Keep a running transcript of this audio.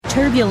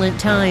Turbulent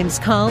times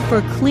call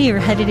for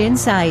clear-headed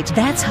insight.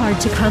 That's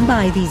hard to come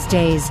by these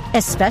days,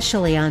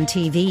 especially on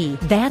TV.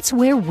 That's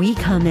where we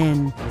come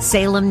in.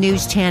 Salem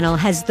News Channel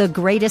has the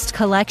greatest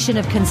collection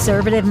of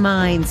conservative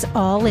minds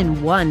all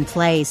in one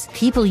place.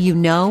 People you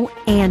know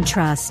and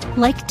trust,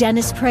 like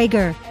Dennis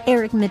Prager,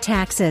 Eric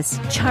Metaxas,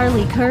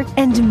 Charlie Kirk,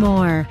 and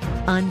more.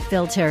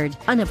 Unfiltered,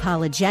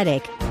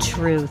 unapologetic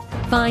truth.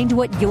 Find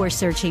what you're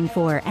searching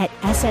for at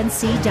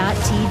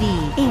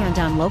snc.tv and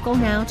on Local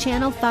Now,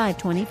 Channel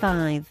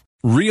 525.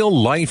 Real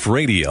Life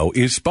Radio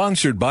is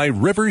sponsored by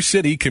River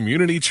City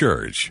Community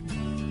Church.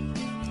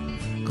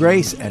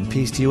 Grace and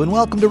peace to you, and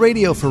welcome to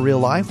Radio for Real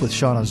Life with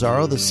Sean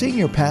Azzaro, the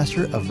senior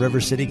pastor of River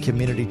City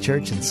Community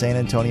Church in San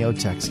Antonio,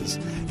 Texas.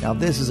 Now,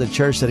 this is a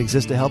church that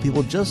exists to help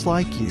people just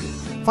like you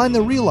find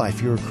the real life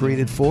you were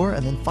created for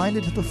and then find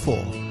it to the full.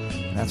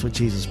 And that's what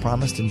Jesus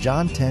promised in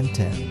John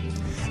 10:10.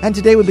 And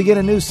today we begin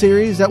a new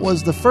series that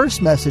was the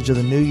first message of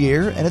the new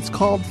year, and it's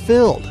called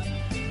Filled.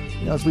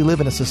 You know, as we live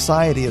in a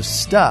society of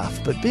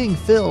stuff, but being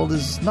filled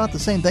is not the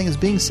same thing as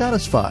being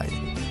satisfied.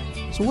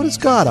 So what does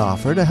God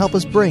offer to help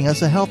us bring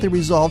us a healthy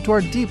resolve to our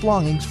deep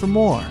longings for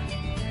more?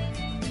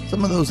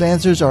 Some of those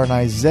answers are in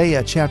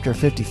Isaiah chapter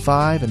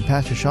 55, and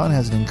Pastor Sean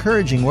has an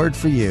encouraging word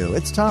for you.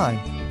 It's time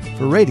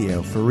for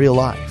Radio for Real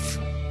Life.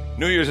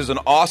 New Year's is an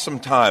awesome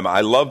time. I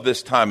love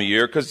this time of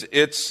year because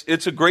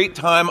it's a great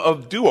time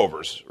of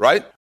do-overs,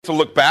 right? To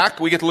look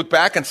back, we get to look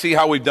back and see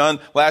how we've done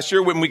last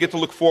year when we get to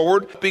look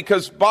forward.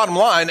 Because bottom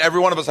line, every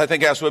one of us, I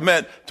think, has to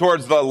admit,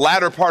 towards the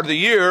latter part of the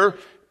year,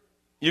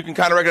 you can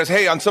kind of recognize,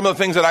 hey, on some of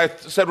the things that I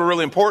said were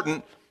really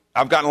important,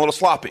 I've gotten a little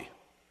sloppy.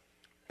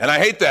 And I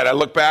hate that. I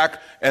look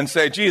back and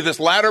say, gee, this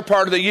latter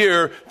part of the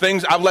year,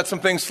 I've let some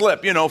things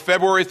slip. You know,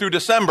 February through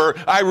December,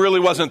 I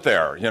really wasn't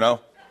there, you know.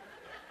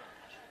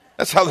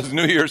 That's how those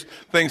New Year's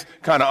things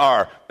kind of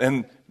are.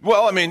 And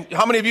well, I mean,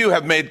 how many of you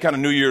have made kind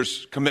of New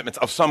Year's commitments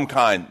of some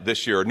kind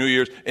this year, or New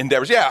Year's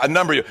endeavors? Yeah, a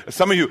number of you.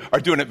 Some of you are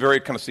doing it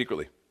very kind of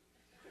secretly.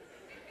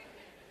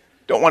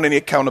 Don't want any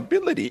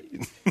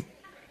accountability.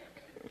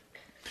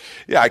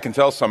 Yeah, I can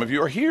tell some of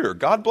you are here.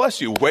 God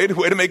bless you. Way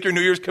to make your New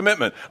Year's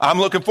commitment. I'm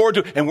looking forward to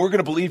it. And we're going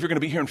to believe you're going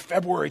to be here in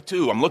February,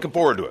 too. I'm looking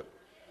forward to it.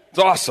 It's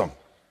awesome.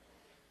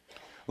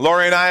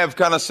 Lori and I have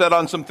kind of set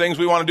on some things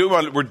we want to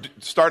do. We're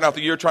starting out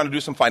the year trying to do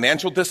some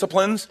financial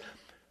disciplines,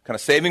 kind of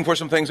saving for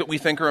some things that we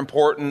think are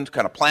important,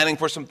 kind of planning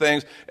for some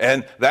things.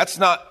 And that's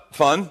not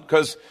fun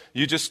because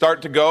you just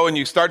start to go and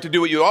you start to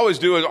do what you always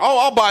do is,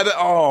 I'll buy that.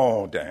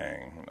 Oh,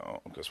 dang.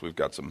 No, because we've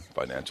got some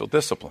financial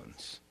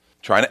disciplines.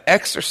 Trying to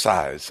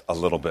exercise a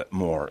little bit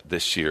more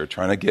this year.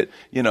 Trying to get,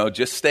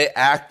 just stay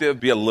active,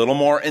 be a little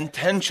more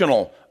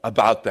intentional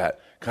about that.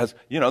 Because,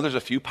 there's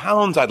a few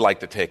pounds I'd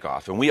like to take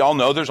off. And we all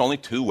know there's only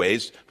two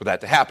ways for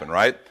that to happen,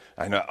 right?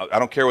 I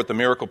don't care what the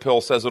miracle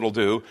pill says it'll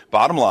do.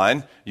 Bottom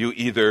line, you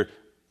either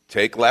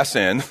take less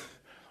in,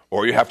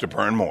 or you have to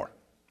burn more,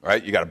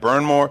 right? You got to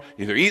burn more,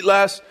 either eat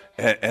less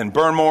and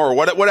burn more, or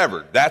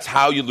whatever. That's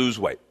how you lose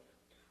weight.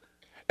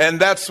 And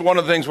that's one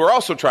of the things we're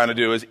also trying to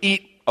do is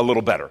eat a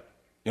little better.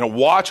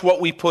 Watch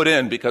what we put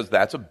in because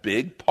that's a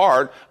big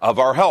part of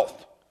our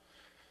health.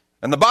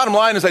 And the bottom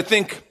line is I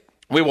think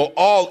we will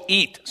all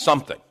eat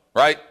something,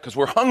 right? Because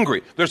we're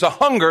hungry. There's a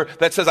hunger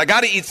that says, I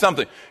got to eat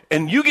something.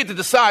 And you get to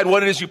decide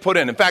what it is you put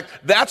in. In fact,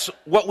 that's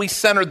what we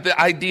centered the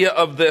idea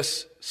of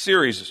this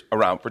series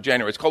around for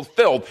January. It's called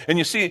Filled. And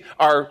you see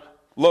our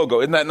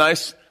logo. Isn't that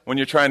nice when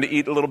you're trying to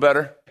eat a little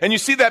better? And you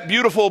see that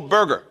beautiful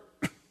burger.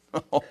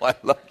 Oh, I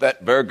love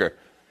that burger.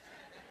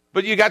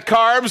 But you got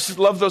carbs.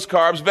 Love those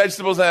carbs.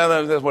 Vegetables,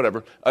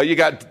 whatever. You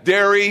got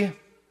dairy.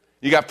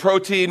 You got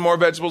protein, more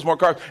vegetables, more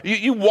carbs.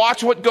 You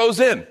watch what goes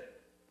in.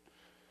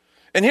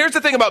 And here's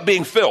the thing about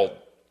being filled.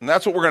 And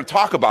that's what we're going to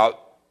talk about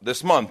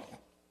this month.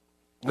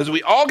 Because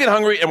we all get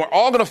hungry and we're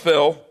all going to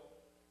fill.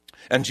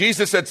 And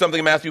Jesus said something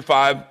in Matthew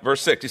 5,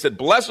 verse 6. He said,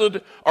 blessed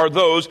are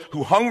those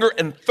who hunger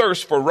and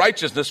thirst for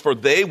righteousness, for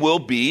they will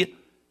be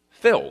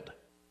filled.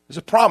 There's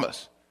a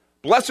promise.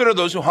 Blessed are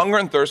those who hunger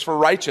and thirst for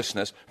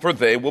righteousness, for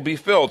they will be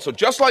filled. So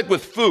just like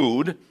with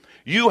food,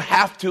 you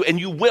have to and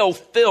you will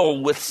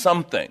fill with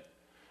something.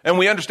 And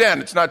we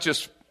understand it's not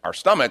just our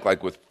stomach,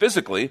 like with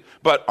physically,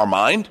 but our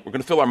mind. We're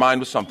going to fill our mind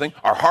with something.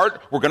 Our heart,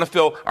 we're going to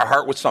fill our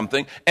heart with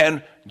something.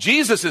 And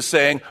Jesus is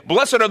saying,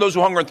 blessed are those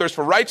who hunger and thirst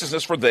for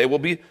righteousness, for they will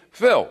be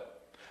filled.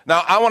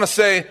 Now, I want to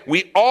say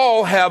we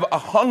all have a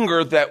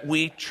hunger that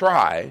we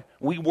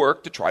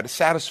work to try to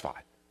satisfy.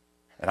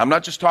 And I'm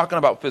not just talking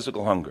about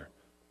physical hunger,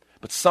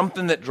 but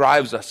something that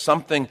drives us,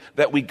 something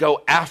that we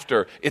go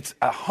after. It's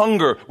a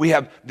hunger. We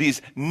have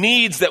these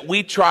needs that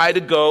we try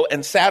to go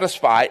and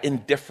satisfy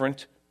in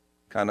different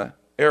kind of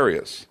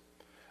areas.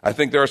 I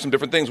think there are some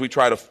different things we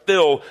try to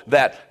fill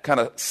that kind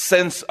of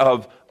sense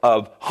of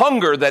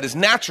hunger that is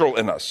natural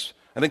in us.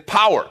 I think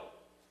power.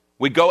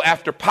 We go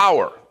after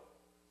power.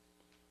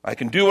 I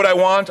can do what I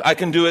want. I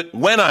can do it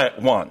when I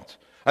want.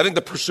 I think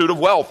the pursuit of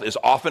wealth is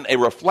often a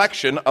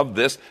reflection of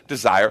this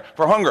desire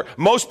for hunger.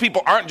 Most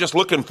people aren't just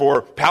looking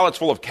for pallets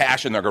full of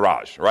cash in their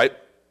garage, right?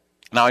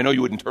 Now, I know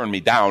you wouldn't turn me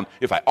down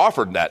if I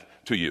offered that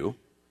to you,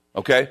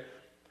 okay?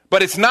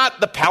 But it's not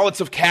the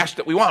pallets of cash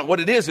that we want. What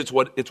it is, it's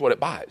what it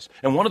buys.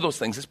 And one of those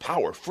things is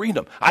power,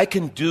 freedom. I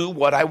can do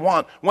what I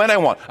want, when I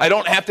want. I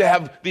don't have to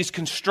have these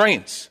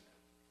constraints.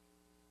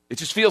 It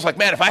just feels like,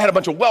 man, if I had a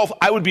bunch of wealth,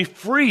 I would be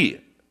free.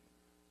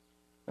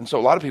 And so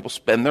a lot of people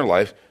spend their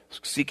life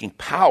seeking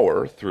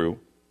power through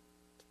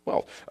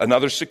wealth.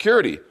 Another,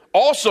 security,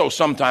 also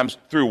sometimes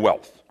through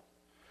wealth.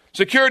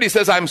 Security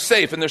says I'm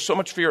safe, and there's so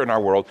much fear in our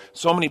world.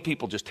 So many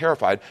people just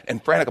terrified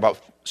and frantic about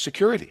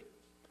security.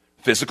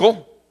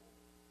 Physical,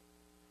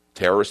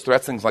 terrorist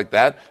threats, things like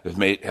that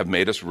have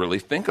made us really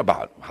think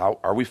about how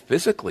are we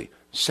physically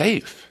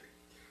safe.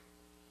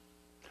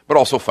 But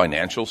also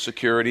financial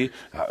security.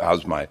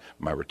 How's my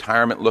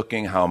retirement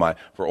looking? How am I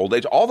for old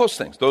age? All those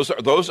things. Those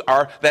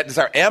are that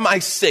desire. Am I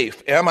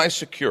safe? Am I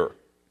secure?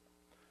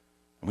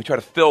 And we try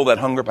to fill that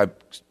hunger by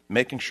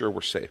making sure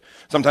we're safe.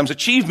 Sometimes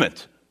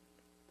achievement.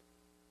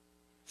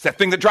 It's that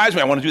thing that drives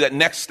me. I want to do that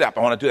next step.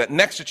 I want to do that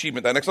next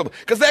achievement, that next level.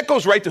 Because that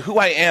goes right to who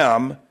I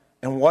am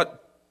and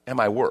what am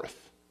I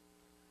worth.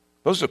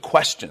 Those are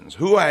questions.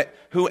 Who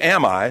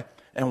am I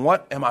and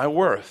what am I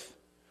worth?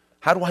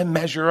 How do I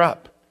measure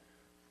up?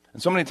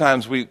 And so many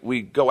times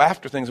we go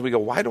after things and we go,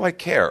 why do I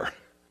care?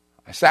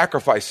 I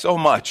sacrifice so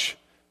much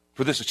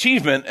for this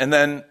achievement, and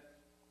then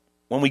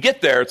when we get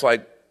there, it's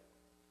like,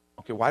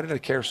 okay, why did I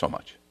care so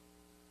much?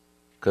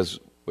 Because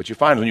what you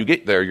find when you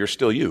get there, you're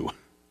still you.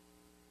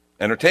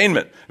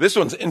 Entertainment. This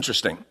one's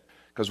interesting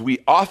because we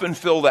often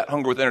fill that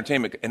hunger with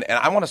entertainment. And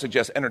I want to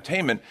suggest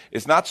entertainment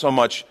is not so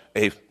much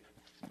a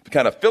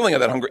kind of filling of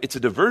that hunger, it's a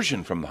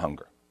diversion from the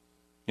hunger.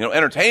 You know,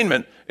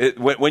 entertainment,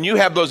 when you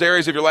have those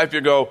areas of your life,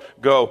 you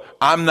go,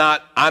 I'm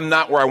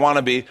not where I want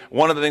to be.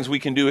 One of the things we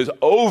can do is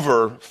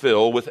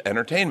overfill with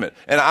entertainment.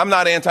 And I'm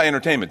not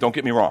anti-entertainment, don't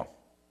get me wrong,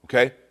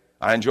 okay?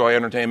 I enjoy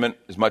entertainment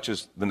as much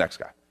as the next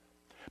guy.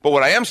 But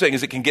what I am saying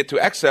is it can get to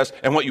excess,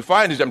 and what you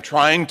find is I'm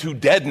trying to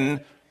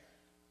deaden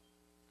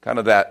kind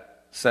of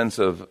that sense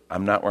of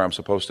I'm not where I'm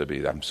supposed to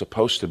be. I'm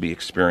supposed to be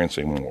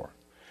experiencing more.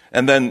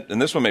 And then,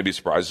 and this one may be a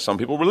surprise to some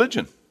people,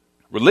 religion.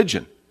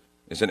 Religion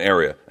is an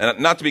area. And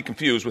not to be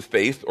confused with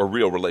faith or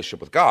real relationship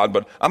with God,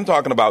 but I'm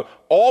talking about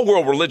all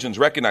world religions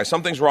recognize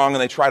something's wrong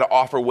and they try to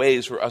offer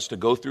ways for us to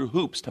go through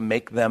hoops to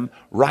make them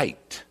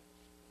right.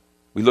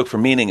 We look for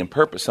meaning and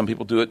purpose. Some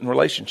people do it in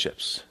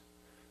relationships.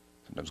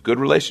 Sometimes good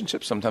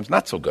relationships, sometimes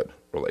not so good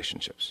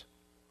relationships.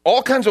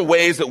 All kinds of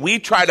ways that we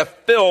try to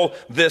fill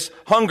this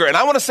hunger. And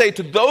I want to say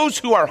to those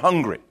who are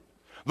hungry,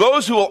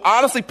 those who will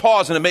honestly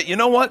pause and admit, you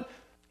know what?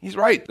 He's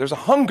right. There's a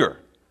hunger.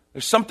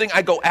 There's something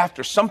I go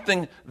after,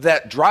 something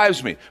that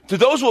drives me. To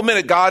those who admit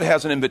it, God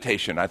has an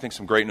invitation. I think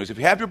some great news. If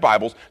you have your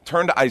Bibles,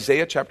 turn to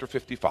Isaiah chapter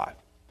 55.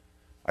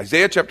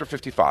 Isaiah chapter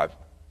 55.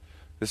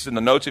 This is in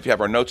the notes. If you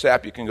have our notes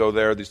app, you can go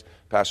there. These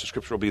passage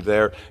scripture will be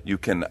there. You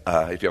can,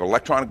 if you have an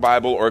electronic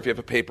Bible or if you have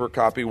a paper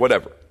copy,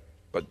 whatever.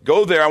 But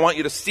go there. I want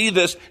you to see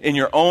this in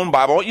your own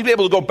Bible. I want you to be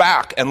able to go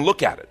back and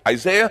look at it.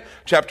 Isaiah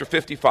chapter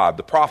 55,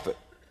 the prophet.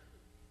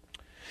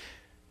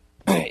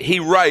 He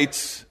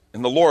writes,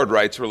 and the Lord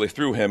writes really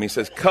through him. He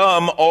says,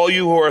 "Come, all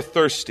you who are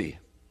thirsty,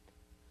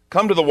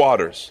 come to the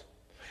waters.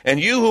 And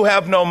you who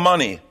have no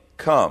money,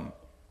 come,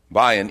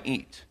 buy and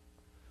eat.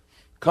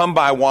 Come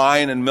buy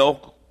wine and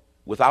milk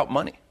without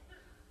money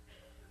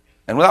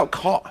and without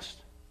cost."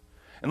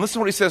 And listen to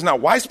what he says now.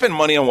 Why spend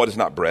money on what is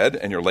not bread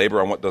and your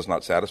labor on what does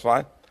not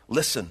satisfy?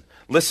 Listen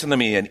to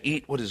me and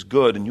eat what is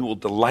good, and you will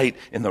delight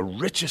in the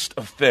richest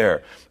of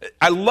fare.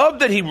 I love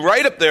that he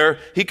right up there,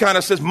 he kind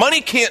of says,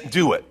 money can't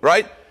do it,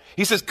 right?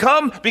 He says,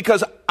 come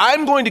because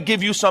I'm going to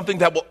give you something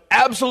that will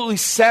absolutely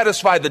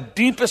satisfy the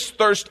deepest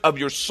thirst of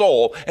your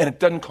soul, and it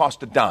doesn't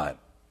cost a dime. And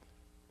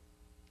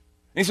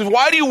he says,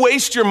 why do you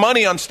waste your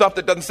money on stuff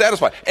that doesn't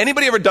satisfy?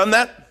 Anybody ever done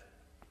that?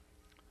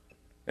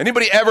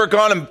 Anybody ever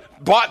gone and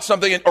bought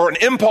something or an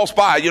impulse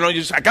buy? You know, you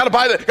just, I got to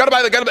buy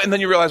that, and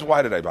then you realize,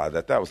 why did I buy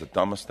that? That was the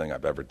dumbest thing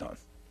I've ever done.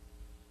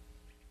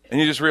 And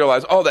you just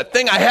realize, oh, that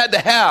thing I had to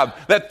have,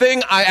 that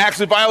thing I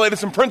actually violated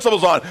some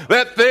principles on,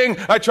 that thing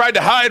I tried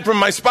to hide from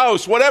my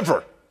spouse,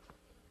 whatever.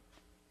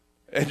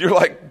 And you're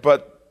like,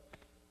 but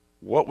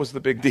what was the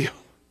big deal?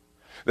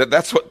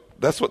 That's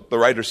what the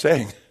writer's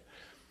saying.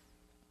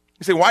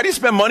 You say, why do you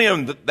spend money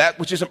on that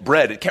which isn't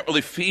bread? It can't really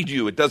feed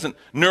you. It doesn't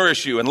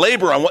nourish you. And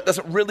labor on what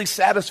doesn't really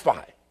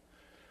satisfy.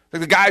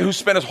 Like the guy who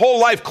spent his whole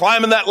life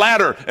climbing that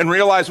ladder and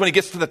realized when he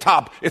gets to the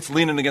top, it's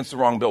leaning against the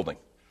wrong building.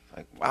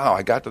 Like, wow,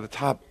 I got to the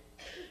top.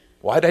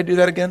 Why did I do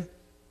that again?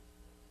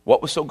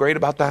 What was so great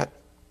about that?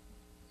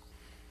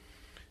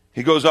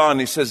 He goes on and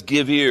he says,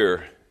 give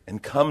ear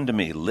and come to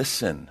me.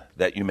 Listen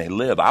that you may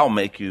live. I'll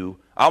make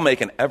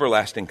an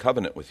everlasting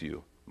covenant with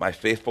you. My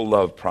faithful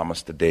love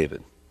promised to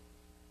David.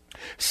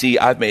 See,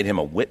 I've made him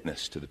a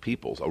witness to the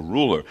peoples, a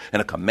ruler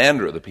and a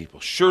commander of the people.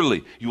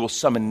 Surely you will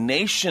summon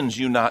nations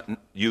you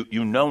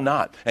know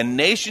not, and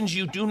nations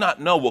you do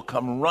not know will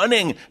come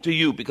running to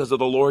you because of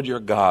the Lord your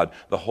God,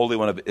 the Holy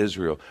One of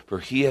Israel, for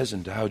he has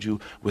endowed you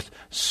with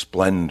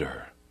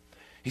splendor.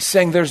 He's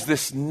saying there's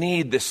this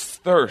need, this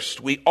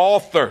thirst. We all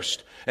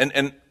thirst.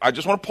 And I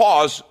just want to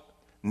pause.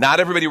 Not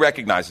everybody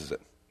recognizes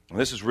it. And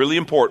this is really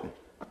important.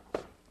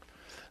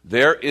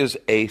 There is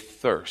a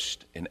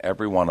thirst in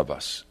every one of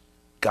us.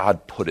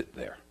 God put it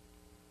there.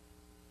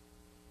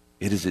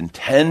 It is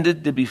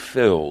intended to be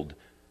filled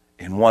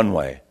in one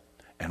way,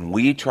 and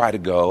we try to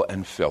go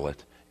and fill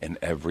it in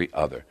every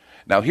other.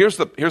 Now, here's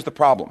the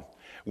problem.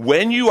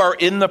 When you are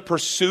in the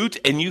pursuit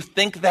and you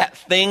think that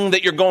thing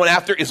that you're going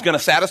after is going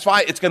to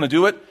satisfy, it's going to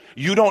do it,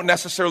 you don't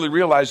necessarily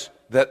realize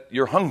that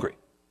you're hungry.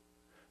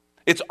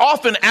 It's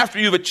often after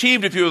you've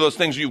achieved a few of those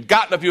things, or you've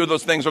gotten a few of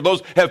those things, or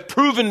those have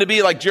proven to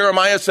be, like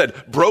Jeremiah said,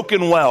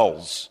 broken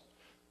wells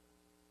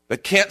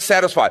that can't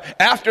satisfy.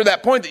 After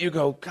that point that you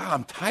go, God,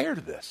 I'm tired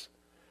of this.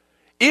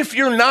 If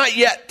you're not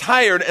yet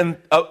tired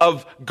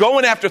of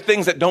going after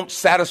things that don't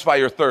satisfy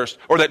your thirst,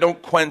 or that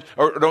don't quench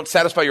or don't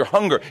satisfy your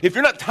hunger, if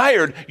you're not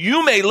tired,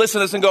 you may listen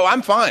to this and go,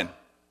 I'm fine.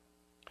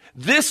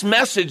 This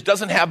message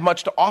doesn't have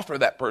much to offer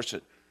that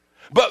person.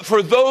 But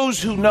for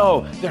those who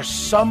know there's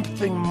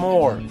something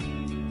more,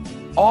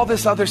 all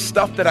this other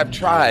stuff that I've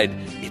tried,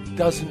 it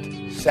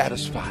doesn't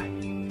satisfy.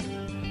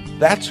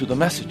 That's who the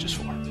message is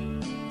for.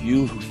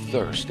 You who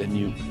thirst, and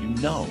you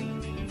know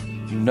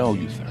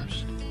you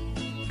thirst.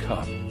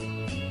 Come.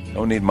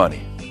 Don't need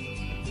money.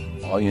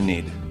 All you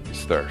need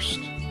is thirst.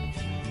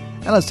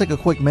 And let's take a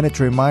quick minute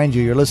to remind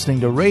you, you're listening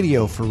to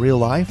Radio for Real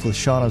Life with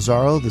Sean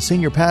Azzaro, the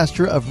senior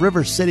pastor of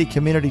River City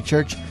Community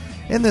Church,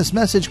 in this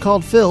message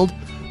called Filled,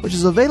 which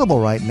is available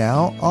right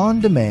now on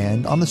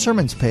demand on the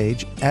sermons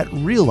page at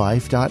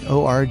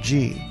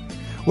reallife.org,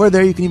 where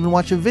there you can even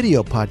watch a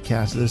video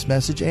podcast of this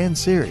message and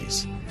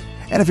series.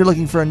 And if you're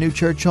looking for a new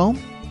church home,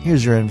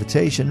 here's your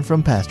invitation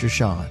from Pastor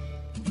Sean.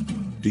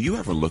 Do you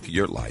ever look at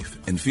your life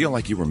and feel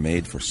like you were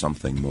made for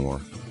something more?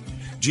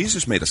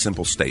 Jesus made a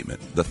simple statement: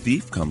 the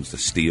thief comes to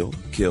steal,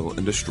 kill,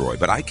 and destroy,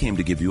 but I came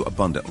to give you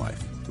abundant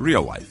life,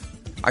 real life.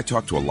 I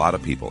talk to a lot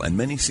of people, and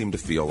many seem to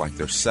feel like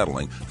they're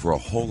settling for a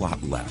whole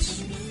lot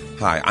less.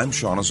 Hi, I'm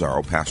Sean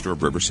Azzaro, pastor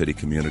of River City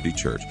Community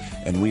Church,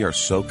 and we are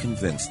so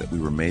convinced that we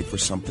were made for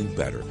something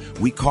better.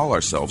 We call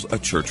ourselves a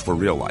church for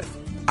real life.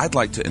 I'd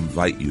like to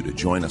invite you to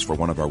join us for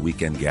one of our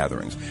weekend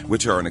gatherings,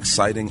 which are an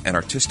exciting and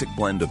artistic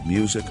blend of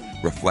music,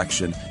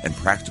 reflection, and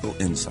practical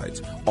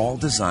insights, all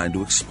designed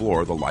to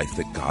explore the life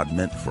that God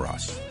meant for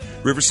us.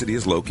 River City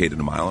is located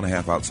 1.5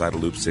 miles outside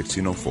of Loop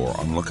 1604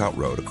 on Lookout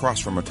Road across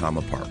from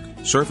Otama Park.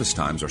 Service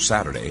times are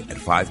Saturday at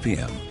 5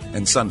 p.m.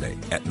 and Sunday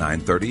at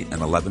 9:30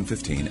 and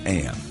 11:15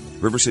 a.m.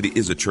 River City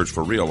is a church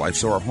for real life,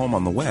 so our home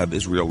on the web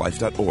is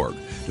reallife.org.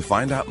 To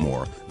find out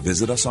more,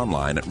 visit us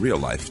online at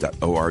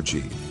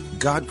reallife.org.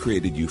 God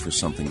created you for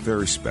something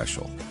very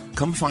special.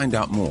 Come find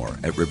out more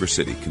at River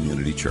City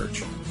Community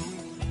Church.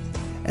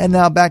 And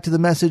now back to the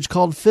message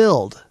called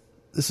Filled.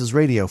 This is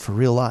Radio for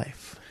Real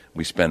Life.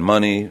 We spend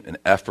money and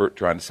effort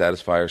trying to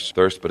satisfy our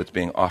thirst, but it's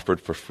being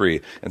offered for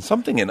free. And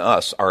something in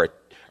us are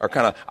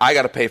kind of, I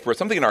got to pay for it.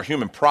 Something in our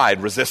human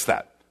pride resists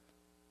that.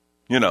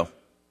 You know,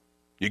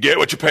 you get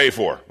what you pay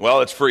for. Well,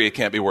 it's free. It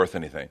can't be worth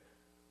anything.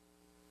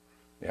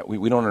 Yeah,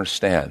 we don't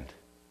understand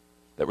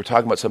that we're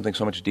talking about something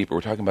so much deeper.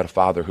 We're talking about a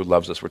Father who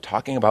loves us. We're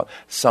talking about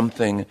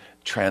something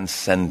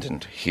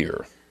transcendent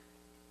here.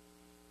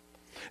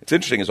 It's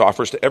interesting, his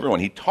offers to everyone.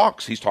 He's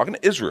talking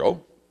to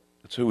Israel.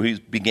 That's who he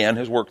began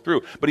his work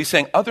through. But he's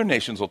saying other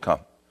nations will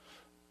come.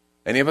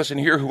 Any of us in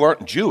here who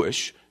aren't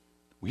Jewish,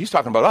 he's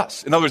talking about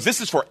us. In other words,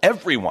 this is for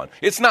everyone.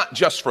 It's not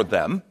just for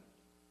them.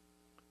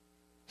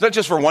 It's not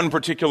just for one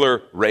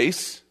particular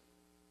race.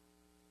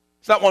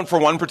 It's not one for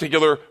one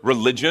particular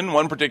religion,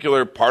 one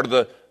particular part of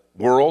the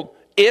world.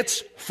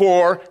 It's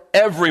for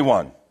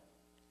everyone.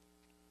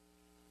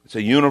 It's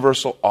a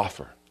universal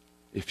offer.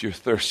 If you're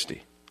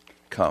thirsty,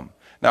 come.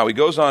 Now he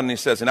goes on and he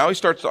says, and now he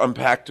starts to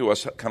unpack to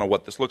us kind of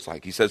what this looks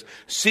like. He says,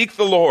 seek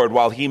the Lord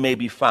while he may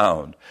be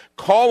found.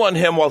 Call on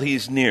him while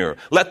he's near.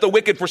 Let the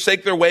wicked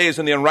forsake their ways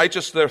and the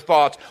unrighteous their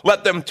thoughts.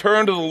 Let them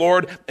turn to the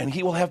Lord, and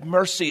he will have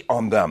mercy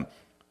on them.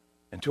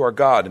 And to our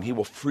God, and he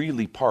will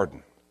freely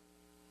pardon.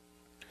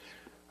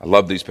 I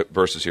love these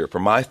verses here. For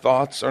my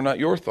thoughts are not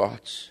your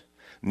thoughts.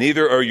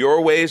 Neither are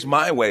your ways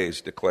my ways,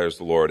 declares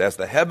the Lord. As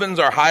the heavens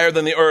are higher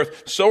than the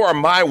earth, so are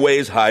my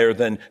ways higher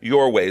than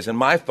your ways, and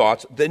my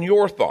thoughts than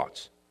your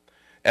thoughts.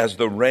 As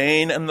the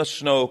rain and the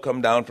snow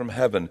come down from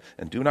heaven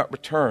and do not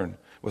return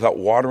without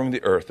watering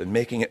the earth and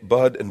making it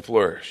bud and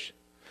flourish,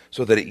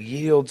 so that it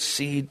yields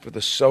seed for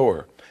the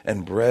sower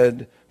and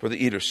bread for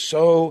the eater,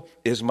 so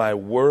is my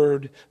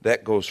word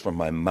that goes from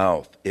my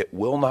mouth. It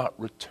will not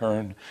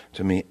return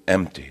to me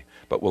empty,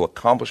 but will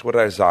accomplish what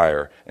I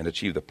desire and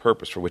achieve the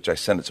purpose for which I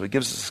send it. So he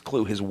gives us this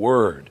clue, his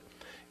word.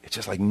 It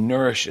just like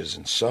nourishes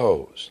and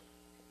sows.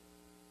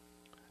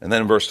 And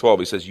then in verse 12,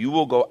 he says, you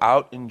will go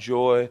out in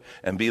joy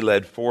and be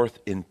led forth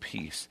in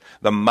peace.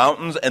 The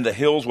mountains and the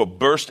hills will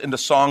burst into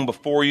song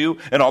before you,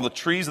 and all the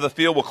trees of the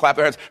field will clap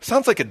their hands.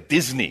 Sounds like a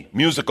Disney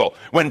musical.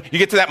 When you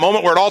get to that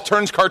moment where it all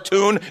turns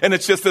cartoon, and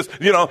it's just this,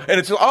 and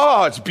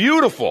it's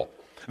beautiful.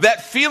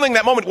 That feeling,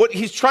 that moment, what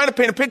he's trying to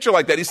paint a picture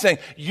like that. He's saying,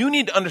 you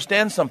need to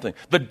understand something.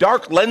 The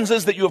dark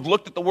lenses that you have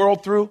looked at the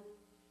world through,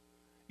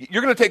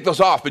 you're going to take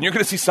those off, and you're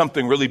going to see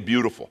something really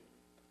beautiful,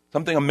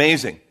 something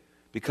amazing,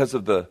 because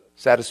of the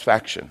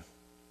satisfaction,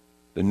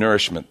 the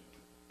nourishment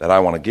that I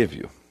want to give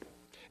you.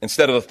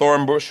 Instead of the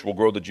thorn bush will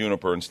grow the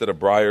juniper. Instead of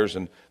briars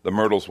and the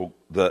myrtle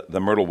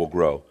will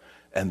grow.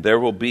 And there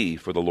will be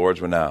for the Lord's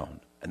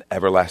renown an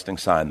everlasting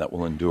sign that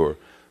will endure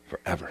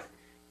forever.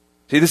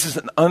 See, this is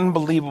an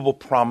unbelievable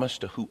promise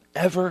to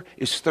whoever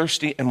is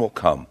thirsty and will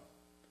come.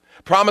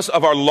 Promise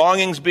of our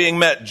longings being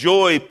met,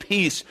 joy,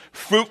 peace,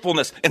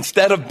 fruitfulness,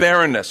 instead of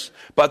barrenness.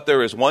 But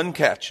there is one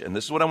catch, and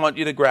this is what I want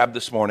you to grab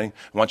this morning.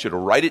 I want you to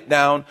write it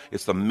down.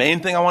 It's the main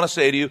thing I want to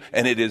say to you,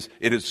 and it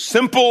is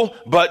simple,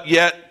 but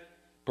yet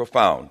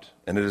profound.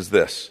 And it is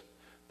this: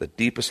 the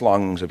deepest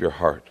longings of your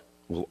heart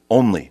will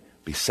only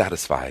be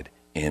satisfied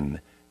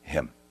in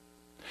Him.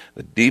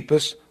 The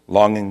deepest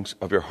longings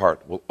of your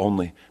heart will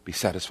only be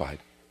satisfied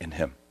in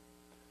Him.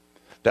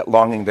 That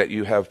longing that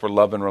you have for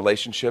love and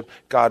relationship,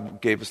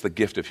 God gave us the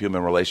gift of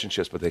human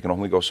relationships, but they can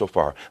only go so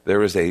far.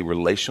 There is a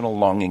relational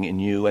longing in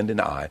you and in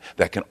I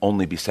that can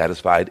only be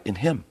satisfied in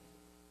Him.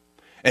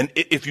 And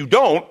if you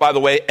don't, by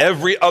the way,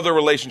 every other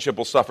relationship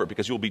will suffer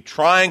because you'll be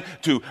trying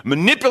to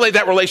manipulate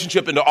that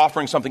relationship into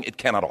offering something it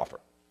cannot offer.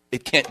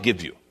 It can't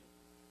give you.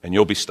 And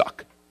you'll be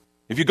stuck.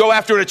 If you go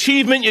after an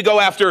achievement, you go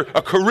after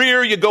a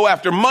career, you go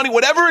after money,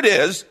 whatever it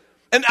is.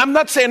 And I'm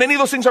not saying any of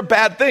those things are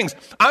bad things.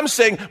 I'm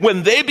saying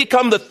when they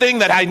become the thing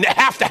that I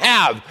have to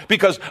have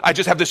because I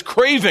just have this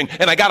craving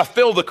and I got to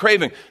fill the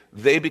craving,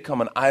 they become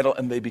an idol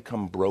and they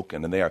become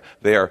broken. And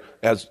they are,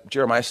 as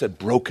Jeremiah said,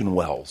 broken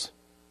wells.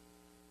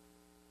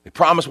 They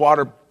promise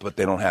water, but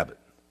they don't have it.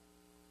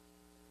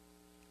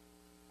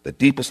 The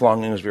deepest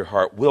longings of your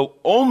heart will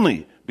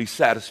only be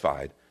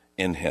satisfied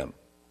in Him.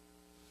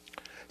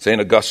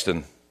 St.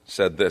 Augustine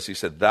said this. He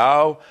said,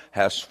 "Thou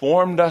hast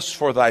formed us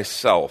for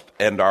thyself,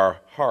 and our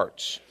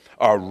hearts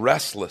are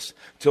restless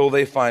till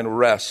they find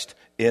rest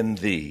in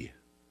thee."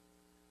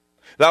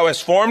 Thou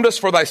hast formed us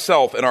for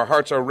thyself, and our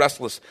hearts are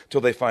restless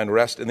till they find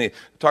rest in thee.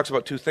 It talks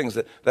about two things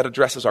that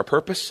addresses our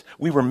purpose.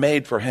 We were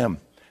made for Him.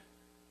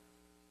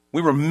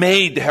 We were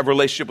made to have a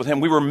relationship with Him.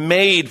 We were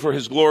made for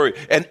His glory.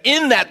 And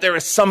in that there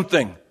is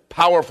something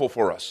powerful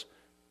for us.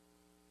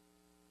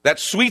 That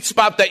sweet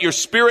spot that your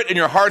spirit and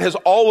your heart has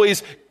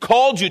always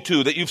called you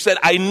to, that you've said,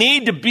 I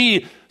need to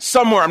be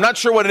somewhere. I'm not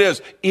sure what it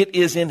is. It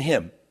is in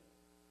Him.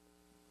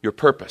 Your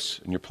purpose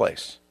and your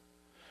place.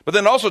 But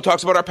then it also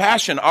talks about our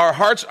passion. Our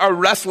hearts are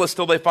restless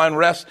till they find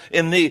rest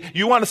in Thee.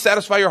 You want to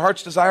satisfy your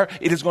heart's desire?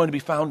 It is going to be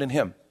found in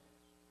Him.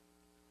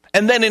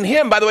 And then in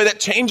Him, by the way, that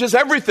changes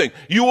everything.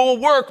 You will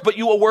work, but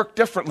you will work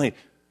differently.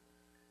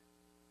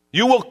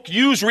 You will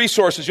use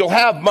resources. You'll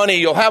have money.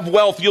 You'll have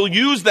wealth. You'll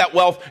use that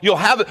wealth. You'll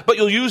have it, but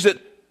you'll use it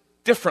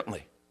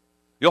differently.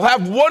 You'll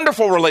have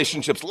wonderful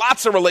relationships,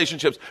 lots of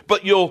relationships,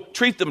 but you'll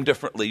treat them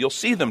differently. You'll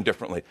see them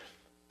differently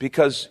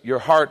because your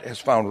heart has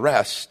found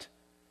rest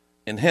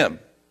in Him.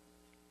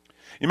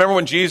 You remember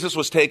when Jesus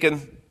was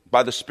taken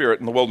by the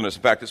Spirit in the wilderness?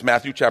 In fact, it's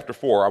Matthew chapter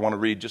 4. I want to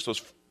read just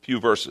those few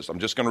verses. I'm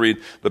just going to read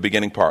the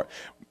beginning part.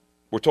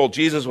 We're told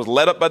Jesus was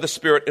led up by the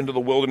Spirit into the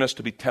wilderness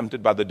to be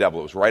tempted by the devil.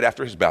 It was right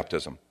after His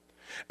baptism.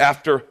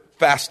 After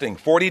fasting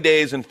 40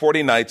 days and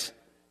 40 nights,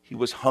 He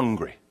was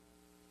hungry.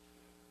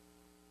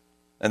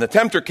 And the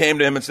tempter came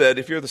to Him and said,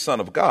 if you're the Son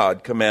of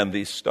God, command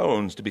these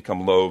stones to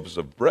become loaves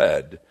of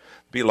bread.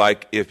 Be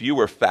like if you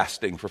were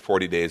fasting for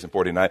 40 days and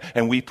 40 nights,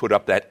 and we put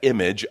up that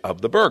image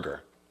of the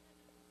burger.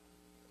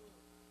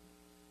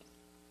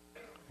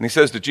 And He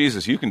says to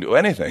Jesus, you can do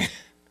anything.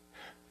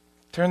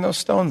 Turn those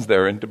stones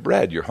there into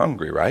bread. You're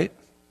hungry, right?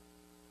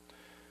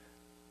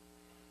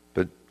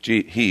 But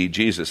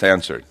Jesus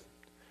answered,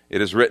 it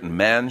is written,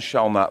 man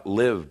shall not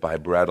live by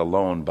bread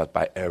alone, but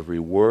by every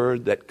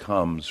word that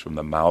comes from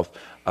the mouth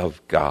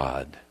of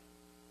God.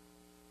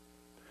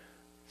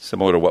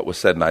 Similar to what was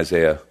said in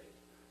Isaiah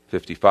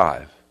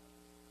 55.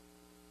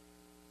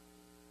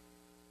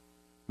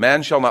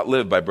 Man shall not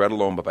live by bread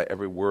alone, but by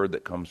every word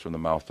that comes from the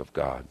mouth of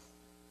God.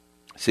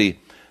 See,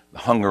 the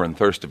hunger and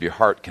thirst of your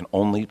heart can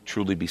only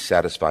truly be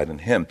satisfied in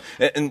Him.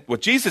 And what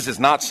Jesus is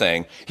not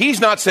saying,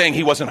 He's not saying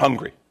He wasn't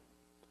hungry.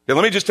 Okay,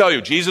 let me just tell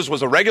you, Jesus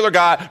was a regular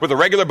guy with a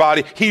regular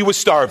body. He was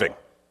starving.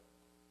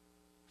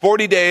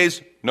 40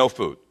 days, no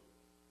food.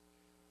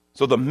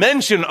 So the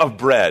mention of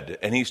bread,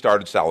 and He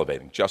started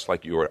salivating, just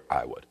like you or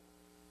I would.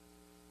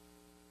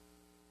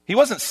 He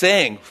wasn't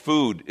saying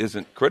food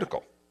isn't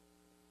critical.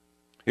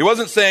 He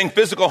wasn't saying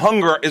physical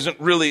hunger isn't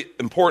really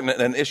important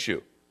and an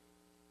issue.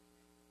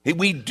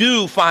 We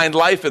do find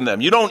life in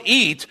them. You don't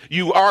eat,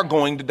 you are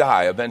going to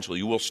die eventually.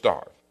 You will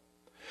starve.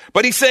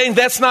 But He's saying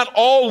that's not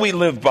all we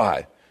live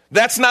by.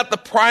 That's not the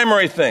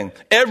primary thing.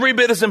 Every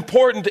bit as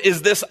important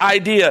is this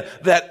idea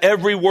that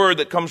every word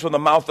that comes from the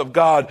mouth of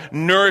God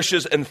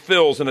nourishes and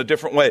fills in a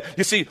different way.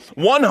 You see,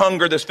 one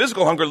hunger, this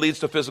physical hunger, leads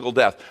to physical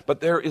death. But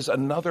there is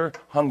another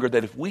hunger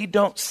that if we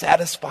don't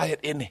satisfy it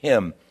in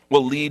Him,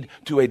 will lead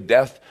to a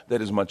death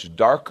that is much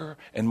darker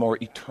and more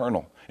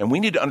eternal. And we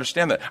need to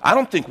understand that. I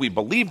don't think we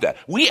believe that.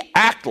 We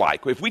act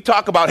like, if we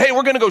talk about, hey,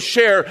 we're going to go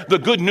share the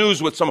good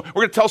news with someone,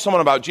 we're going to tell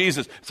someone about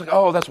Jesus. It's like,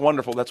 oh, that's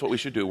wonderful. That's what we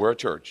should do. We're a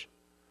church.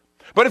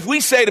 But if we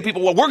say to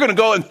people, well, we're going to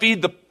go and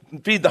feed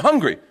the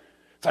hungry,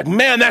 it's like,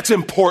 man, that's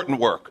important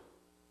work.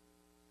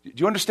 Do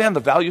you understand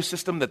the value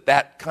system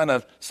that kind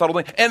of subtle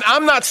thing? And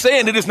I'm not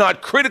saying it is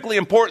not critically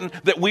important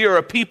that we are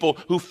a people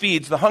who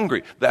feeds the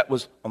hungry. That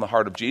was on the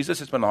heart of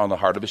Jesus. It's been on the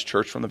heart of his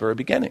church from the very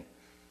beginning.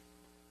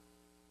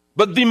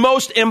 But the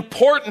most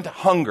important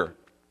hunger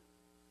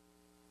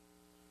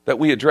that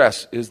we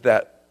address is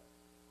that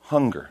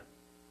hunger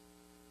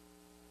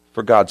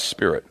for God's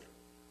Spirit.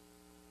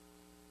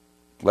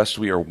 Lest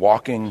we are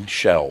walking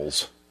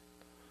shells,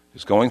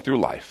 just going through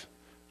life,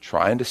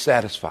 trying to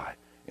satisfy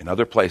in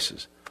other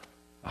places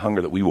a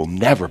hunger that we will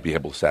never be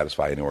able to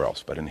satisfy anywhere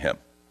else but in him.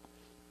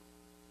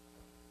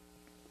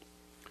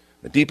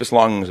 The deepest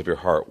longings of your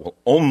heart will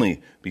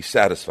only be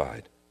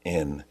satisfied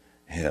in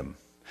him.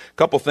 A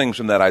couple things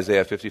from that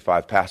Isaiah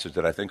 55 passage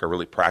that I think are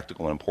really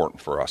practical and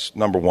important for us.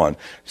 Number one,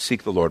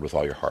 seek the Lord with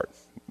all your heart.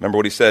 Remember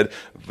what he said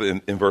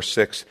in verse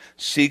 6?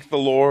 Seek the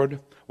Lord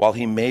while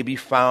he may be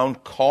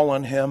found. Call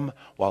on him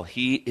while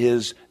he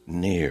is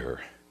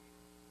near.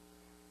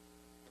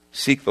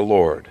 Seek the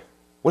Lord.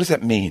 What does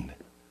that mean?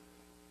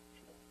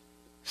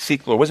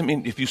 Seek the Lord. What does it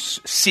mean if you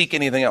seek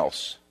anything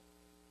else?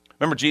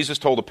 Remember Jesus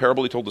told a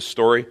parable, he told a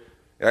story,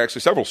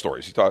 actually several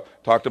stories. He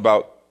talked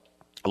about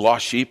a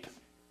lost sheep,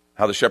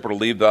 how the shepherd will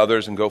leave the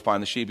others and go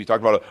find the sheep. He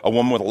talked about a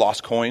woman with a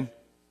lost coin.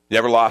 You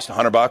ever lost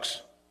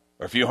 $100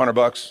 or a few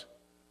 $100?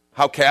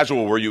 How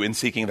casual were you in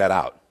seeking that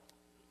out?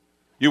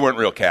 You weren't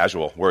real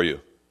casual, were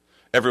you?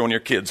 Every one of your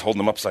kids holding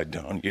them upside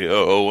down.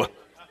 Yo.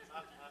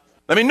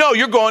 I mean, no,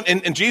 you're going,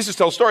 and Jesus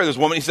tells a story of this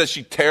woman. He says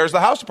she tears the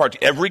house apart.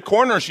 Every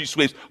corner she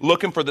sweeps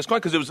looking for this coin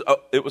because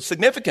it was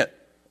significant.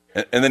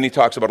 And then he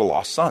talks about a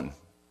lost son,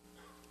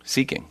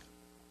 seeking.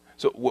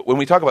 So when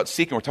we talk about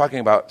seeking, we're talking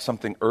about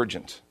something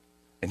urgent.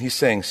 And he's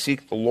saying,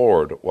 seek the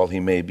Lord while he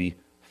may be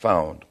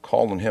found.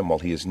 Call on him while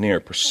he is near.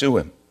 Pursue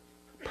him.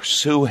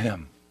 Pursue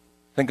him.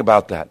 Think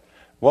about that.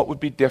 What would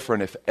be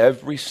different if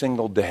every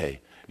single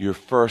day your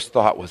first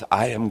thought was,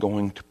 I am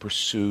going to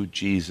pursue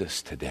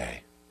Jesus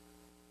today.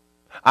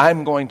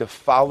 I'm going to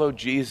follow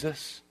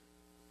Jesus.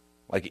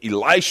 Like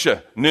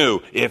Elisha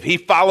knew, if he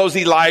follows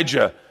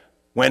Elijah,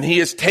 when he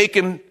is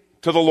taken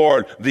to the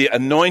Lord, the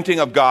anointing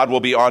of God will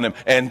be on him.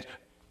 And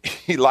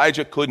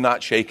Elijah could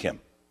not shake him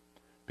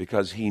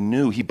because he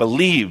knew, he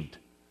believed,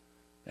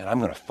 and I'm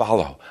going to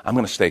follow. I'm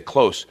going to stay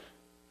close.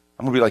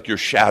 I'm going to be like your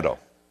shadow.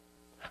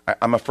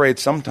 I'm afraid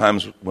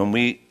sometimes when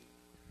we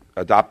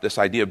adopt this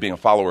idea of being a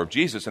follower of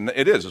Jesus, and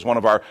it's one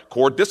of our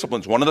core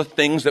disciplines, one of the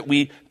things that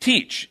we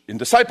teach in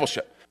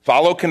discipleship.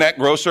 Follow, connect,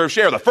 grow, serve,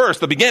 share.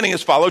 The beginning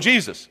is follow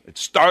Jesus. It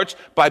starts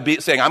by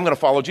saying, I'm going to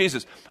follow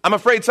Jesus. I'm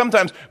afraid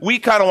sometimes we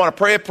kind of want to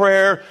pray a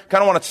prayer,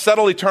 kind of want to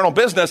settle eternal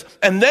business,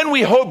 and then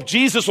we hope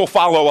Jesus will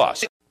follow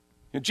us.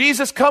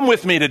 Jesus, come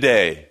with me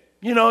today.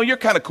 You know, you're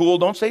kind of cool.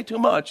 Don't say too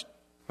much.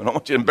 I don't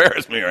want you to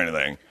embarrass me or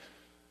anything.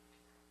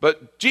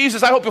 But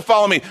Jesus, I hope you'll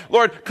follow me.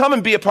 Lord, come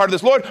and be a part of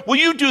this. Lord, will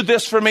you do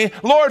this for me?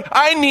 Lord,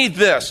 I need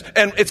this.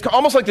 And it's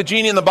almost like the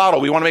genie in the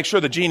bottle. We want to make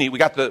sure the genie, we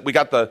got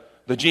the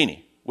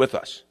genie with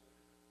us.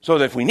 So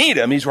that if we need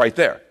him, he's right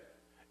there.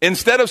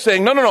 Instead of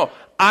saying, no,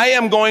 I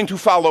am going to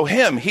follow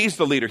him. He's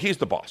the leader. He's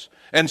the boss.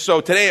 And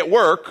so today at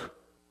work,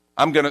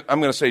 I'm going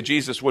to say,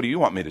 Jesus, what do you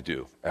want me to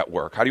do at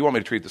work? How do you want me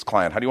to treat this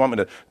client? How do you want me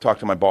to talk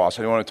to my boss?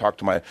 How do you want me to talk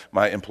to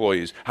my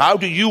employees? How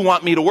do you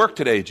want me to work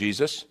today,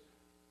 Jesus?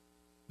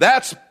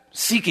 That's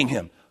seeking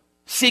him.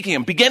 Seeking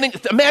him.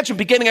 Imagine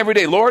beginning every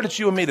day. Lord, it's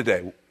you and me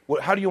today.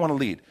 How do you want to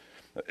lead?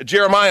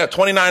 Jeremiah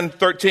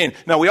 29:13.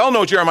 Now, we all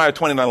know Jeremiah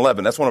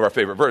 29:11. That's one of our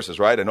favorite verses,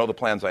 right? I know the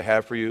plans I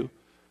have for you,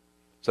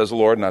 says the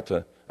Lord,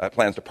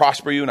 plans to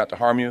prosper you, not to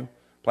harm you,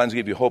 plans to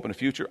give you hope in the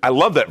future. I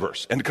love that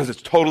verse, and because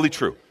it's totally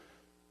true.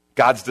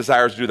 God's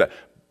desires to do that.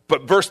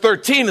 But verse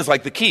 13 is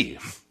like the key.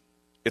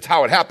 It's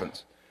how it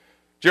happens.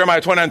 Jeremiah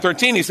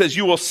 29:13, he says,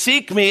 you will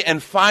seek me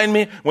and find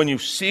me when you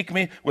seek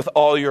me with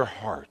all your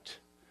heart.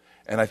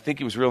 And I think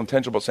he was real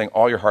intentional about saying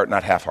all your heart,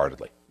 not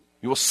half-heartedly.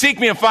 You will seek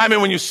me and find me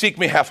when you seek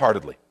me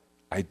half-heartedly.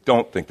 I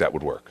don't think that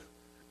would work.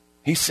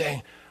 He's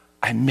saying,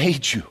 I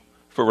made you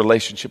for a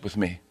relationship with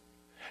me.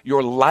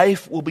 Your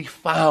life will be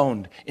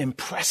found in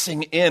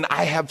pressing in.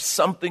 I have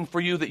something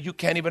for you that you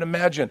can't even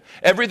imagine.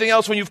 Everything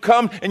else, when you've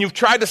come and you've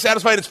tried to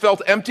satisfy it, it's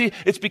felt empty.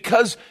 It's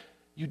because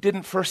you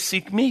didn't first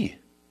seek me.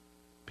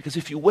 Because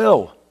if you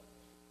will,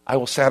 I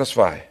will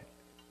satisfy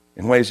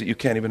in ways that you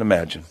can't even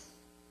imagine.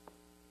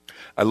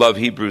 I love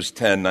Hebrews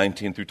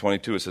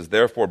 10:19-22. It says,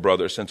 therefore,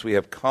 brothers, since we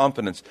have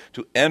confidence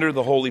to enter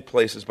the holy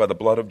places by the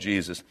blood of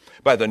Jesus,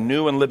 by the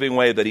new and living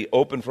way that he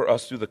opened for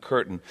us through the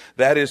curtain,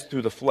 that is,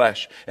 through the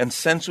flesh, and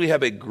since we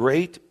have a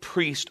great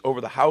priest over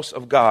the house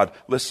of God,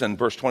 listen,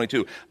 verse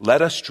 22,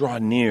 let us draw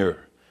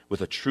near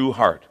with a true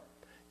heart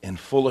in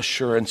full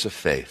assurance of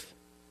faith,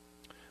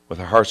 with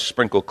our hearts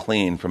sprinkled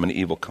clean from an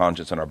evil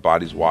conscience and our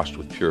bodies washed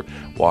with pure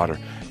water.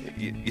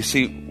 You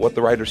see, what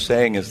the writer's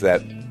saying is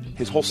that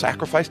his whole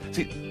sacrifice,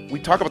 see, we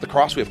talk about the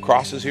cross, we have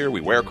crosses here,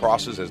 we wear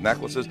crosses as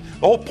necklaces.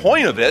 The whole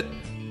point of it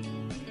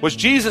was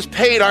Jesus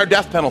paid our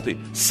death penalty.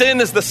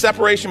 Sin is the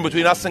separation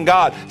between us and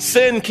God.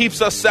 Sin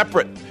keeps us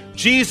separate.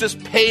 Jesus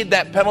paid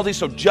that penalty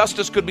so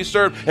justice could be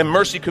served and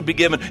mercy could be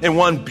given in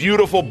one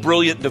beautiful,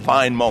 brilliant,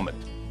 divine moment.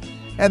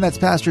 And that's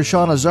Pastor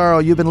Sean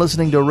Azzaro. You've been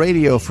listening to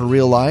Radio for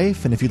Real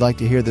Life. And if you'd like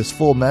to hear this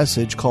full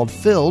message called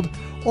Filled,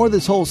 or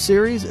this whole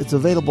series, it's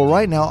available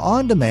right now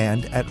on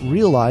demand at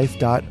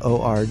reallife.org.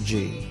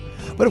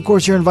 But of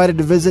course, you're invited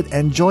to visit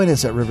and join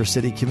us at River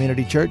City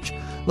Community Church,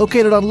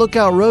 located on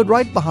Lookout Road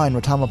right behind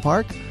Retama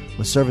Park,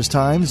 with service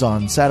times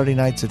on Saturday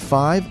nights at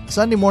 5,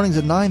 Sunday mornings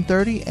at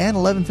 9:30 and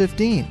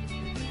 11:15.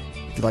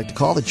 If you'd like to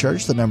call the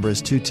church, the number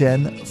is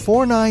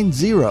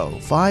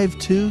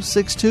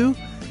 210-490-5262,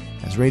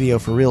 as Radio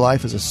for Real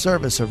Life is a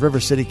service of River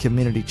City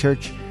Community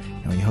Church,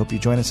 and we hope you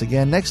join us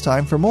again next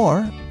time for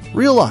more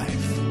Real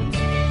Life.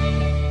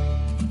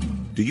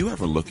 Do you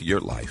ever look at your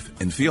life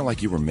and feel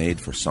like you were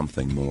made for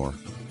something more?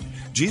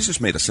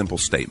 Jesus made a simple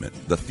statement: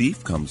 the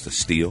thief comes to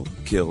steal,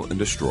 kill, and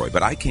destroy,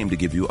 but I came to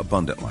give you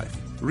abundant life,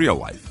 real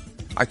life.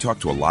 I talk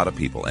to a lot of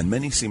people, and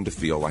many seem to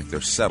feel like they're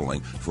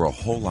settling for a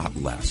whole lot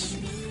less.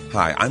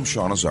 Hi, I'm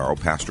Sean Azzaro,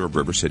 pastor of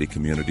River City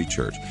Community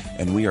Church,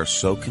 and we are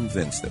so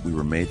convinced that we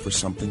were made for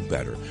something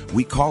better.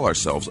 We call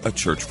ourselves a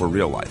church for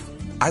real life.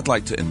 I'd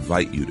like to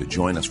invite you to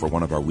join us for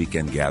one of our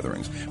weekend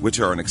gatherings, which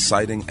are an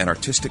exciting and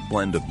artistic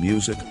blend of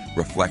music,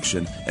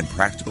 reflection, and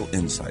practical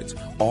insights,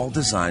 all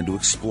designed to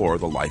explore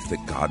the life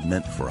that God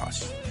meant for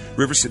us.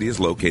 River City is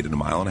located a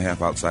mile and a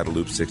half outside of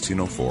Loop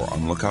 1604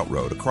 on Lookout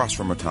Road across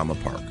from Retama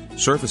Park.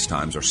 Service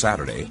times are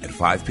Saturday at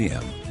 5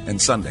 p.m.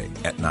 and Sunday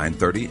at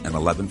 9:30 and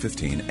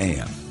 11:15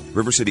 a.m.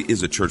 River City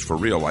is a church for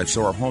real life,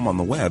 so our home on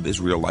the web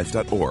is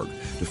reallife.org.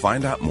 To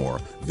find out more,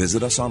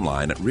 visit us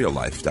online at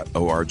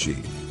reallife.org.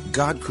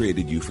 God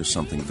created you for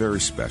something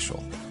very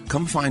special.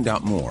 Come find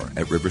out more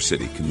at River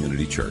City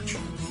Community Church.